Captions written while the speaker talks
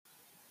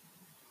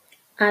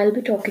I'll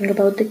be talking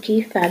about the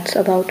key facts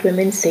about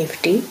women's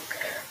safety.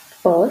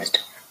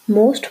 First,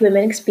 most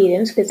women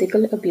experience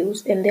physical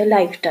abuse in their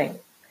lifetime.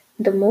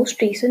 The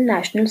most recent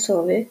national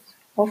survey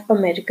of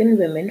American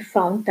women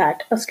found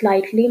that a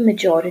slightly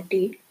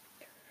majority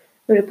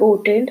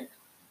reported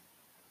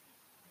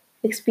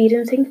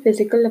experiencing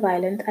physical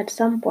violence at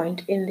some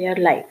point in their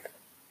life.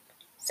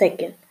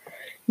 Second,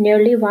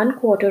 nearly one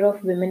quarter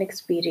of women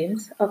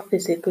experience a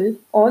physical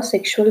or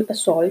sexual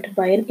assault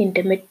by an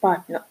intimate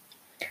partner.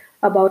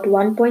 About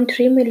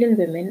 1.3 million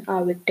women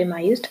are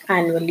victimized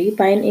annually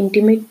by an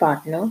intimate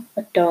partner,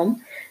 a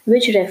term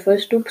which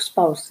refers to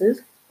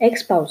spouses,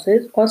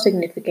 ex-spouses, or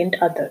significant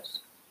others.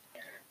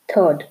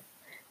 Third,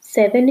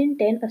 7 in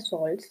 10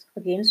 assaults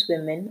against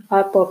women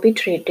are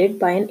perpetrated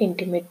by an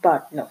intimate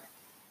partner.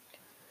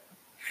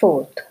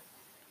 Fourth,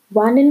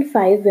 1 in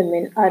 5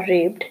 women are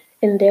raped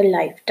in their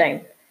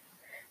lifetime.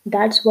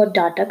 That's what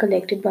data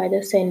collected by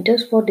the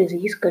Centers for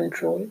Disease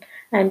Control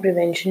and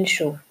Prevention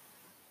show.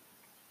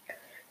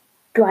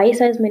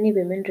 Twice as many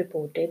women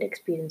reported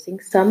experiencing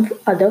some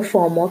other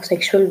form of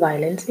sexual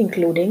violence,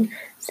 including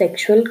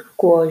sexual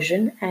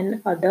coercion and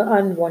other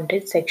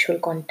unwanted sexual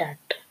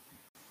contact.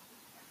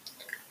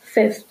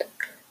 Fifth,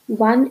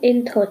 1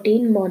 in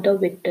 13 murder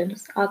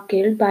victims are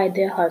killed by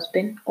their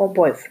husband or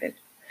boyfriend.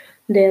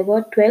 There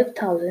were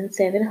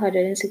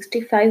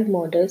 12,765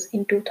 murders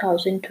in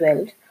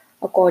 2012,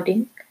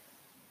 according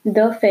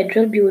the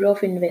Federal Bureau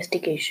of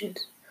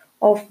Investigations.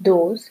 Of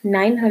those,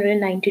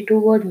 992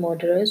 were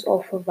murderers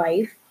of a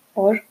wife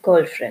or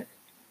girlfriend.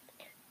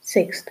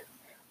 Sixth,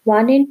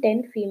 1 in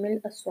 10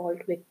 female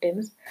assault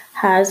victims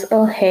has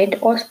a head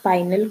or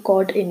spinal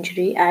cord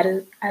injury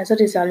as a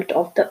result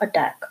of the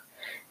attack.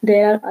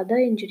 There are other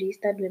injuries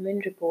that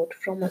women report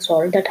from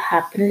assault that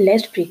happen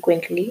less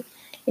frequently,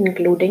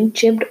 including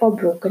chipped or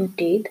broken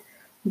teeth,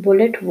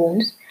 bullet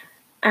wounds,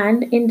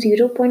 and in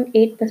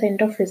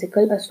 0.8% of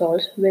physical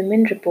assaults,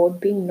 women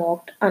report being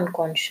knocked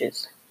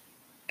unconscious.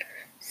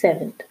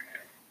 Seventh,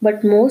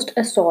 but most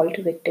assault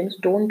victims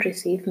don't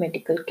receive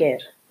medical care.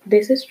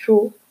 This is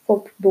true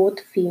for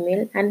both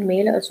female and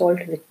male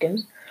assault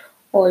victims,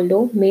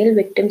 although male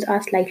victims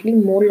are slightly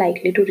more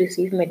likely to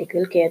receive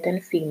medical care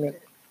than female.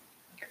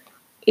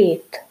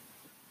 Eighth,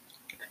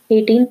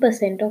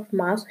 18% of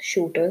mass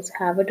shooters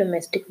have a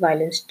domestic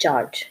violence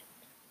charge.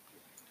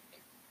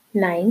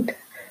 Ninth,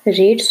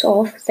 rates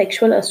of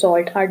sexual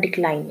assault are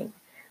declining.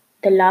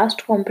 The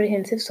last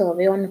comprehensive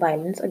survey on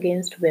violence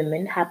against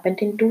women happened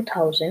in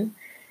 2000,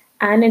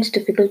 and it's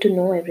difficult to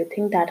know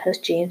everything that has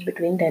changed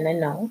between then and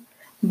now.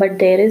 But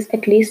there is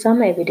at least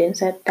some evidence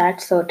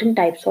that certain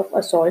types of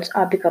assaults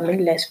are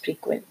becoming less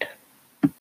frequent.